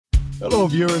Hello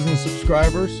viewers and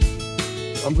subscribers.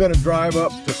 I'm going to drive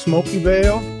up to Smokey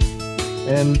Vale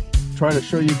and try to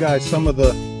show you guys some of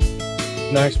the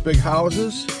nice big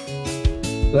houses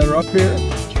that are up here.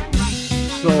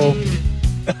 So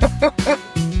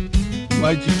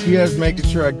my GPS is making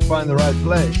sure I can find the right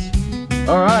place.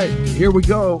 All right, here we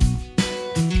go.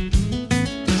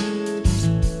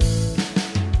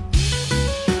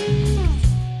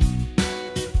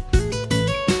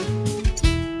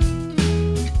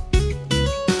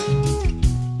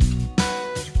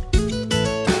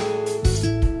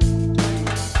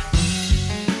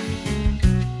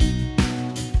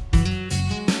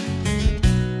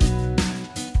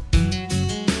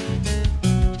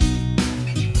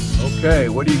 Okay,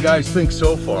 what do you guys think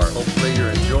so far? Hopefully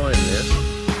you're enjoying this.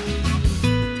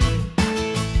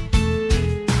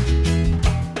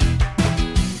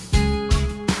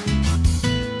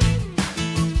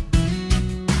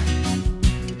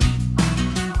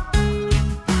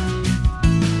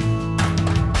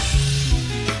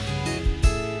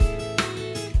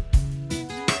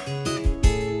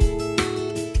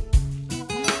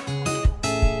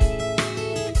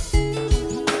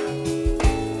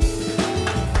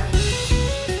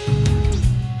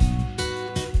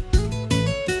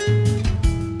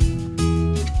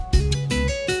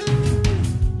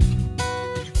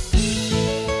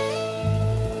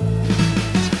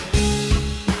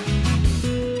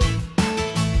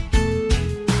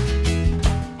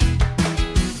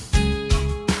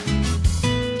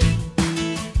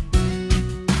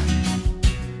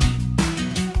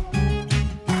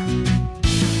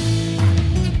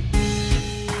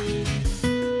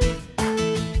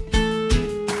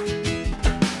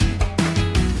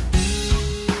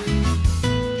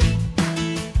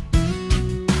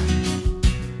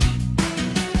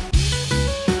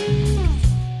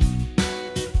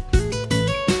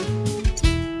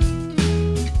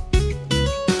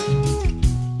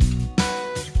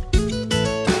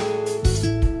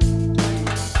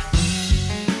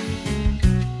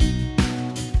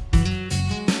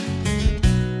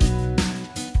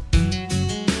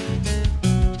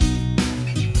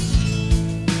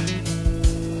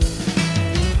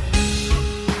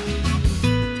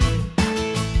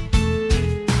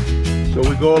 So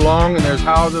we go along and there's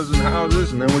houses and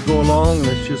houses, and then we go along and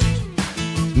it's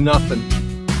just nothing.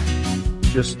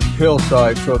 Just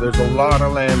hillside. So there's a lot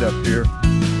of land up here.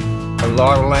 A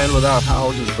lot of land without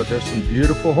houses, but there's some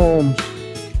beautiful homes.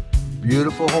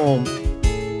 Beautiful homes.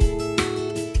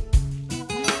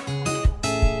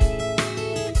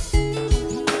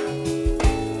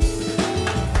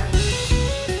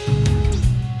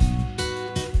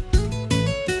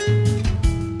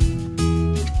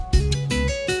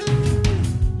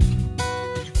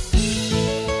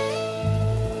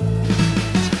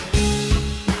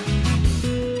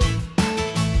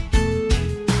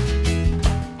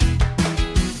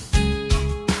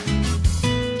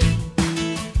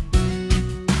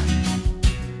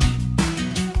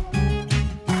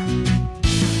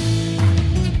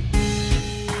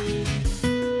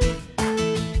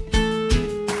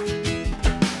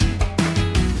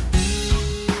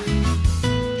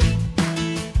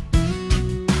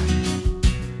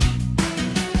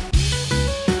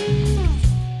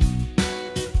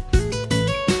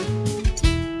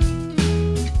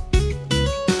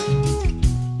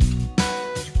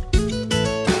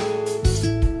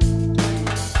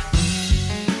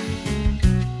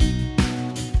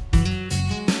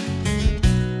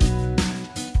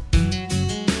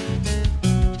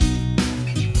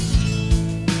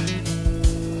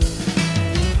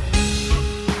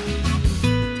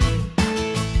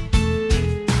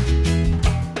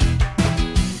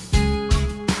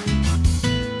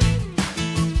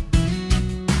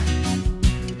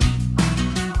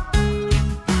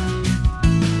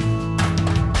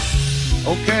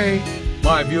 Okay,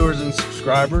 my viewers and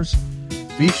subscribers,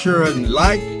 be sure and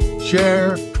like,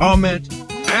 share, comment,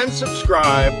 and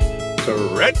subscribe to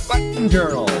Red Button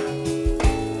Journal.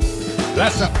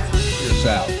 Bless up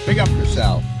yourself. Pick up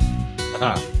yourself.